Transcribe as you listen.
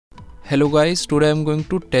Hello guys, today I am going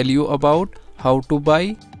to tell you about how to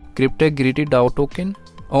buy Cryptegrity DAO token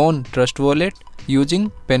on Trust Wallet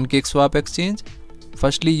using PancakeSwap exchange.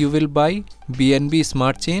 Firstly, you will buy BNB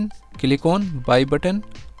Smart Chain. Click on buy button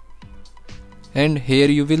and here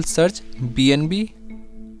you will search BNB.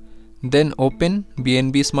 Then open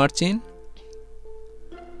BNB Smart Chain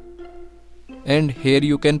and here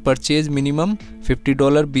you can purchase minimum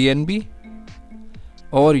 $50 BNB.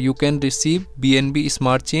 Or you can receive BNB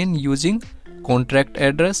Smart Chain using contract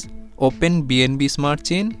address. Open BNB Smart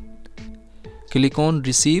Chain. Click on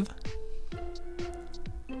receive.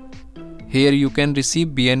 Here you can receive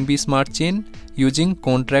BNB Smart Chain using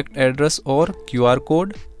contract address or QR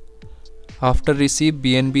code. After receive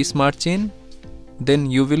BNB Smart Chain,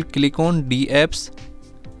 then you will click on dApps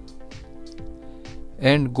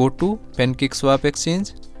and go to PancakeSwap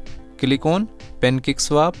exchange. Click on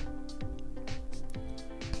PancakeSwap.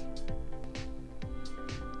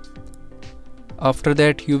 After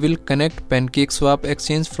that, you will connect PancakeSwap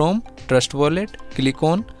exchange from Trust Wallet. Click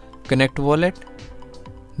on Connect Wallet.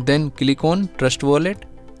 Then click on Trust Wallet.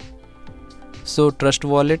 So Trust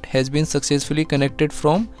Wallet has been successfully connected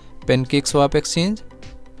from PancakeSwap exchange.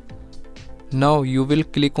 Now you will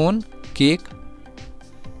click on Cake.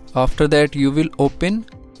 After that, you will open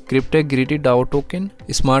Cryptegrity DAO token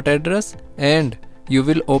smart address and you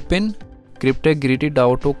will open Cryptegrity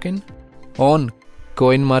DAO token on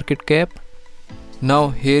CoinMarketCap. Now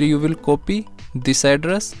here you will copy this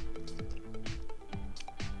address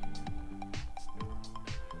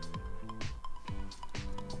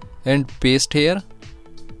and paste here.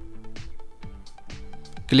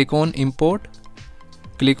 Click on import.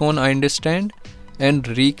 Click on I understand and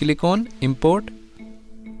re-click on import.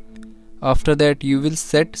 After that, you will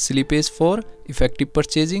set slippage for effective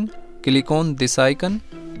purchasing. Click on this icon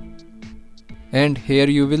and here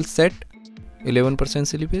you will set 11%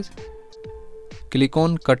 slippage. Click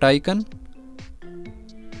on cut icon.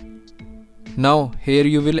 Now here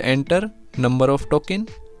you will enter number of token.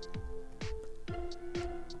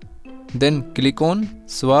 Then click on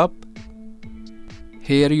swap.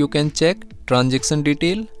 Here you can check transaction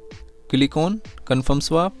detail. Click on confirm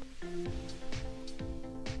swap.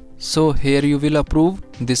 So here you will approve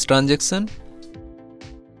this transaction.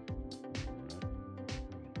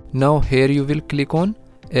 Now here you will click on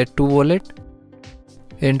add to wallet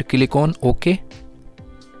and click on OK.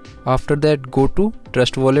 After that, go to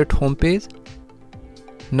Trust Wallet homepage.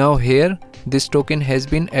 Now here this token has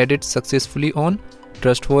been added successfully on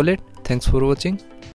Trust Wallet. Thanks for watching.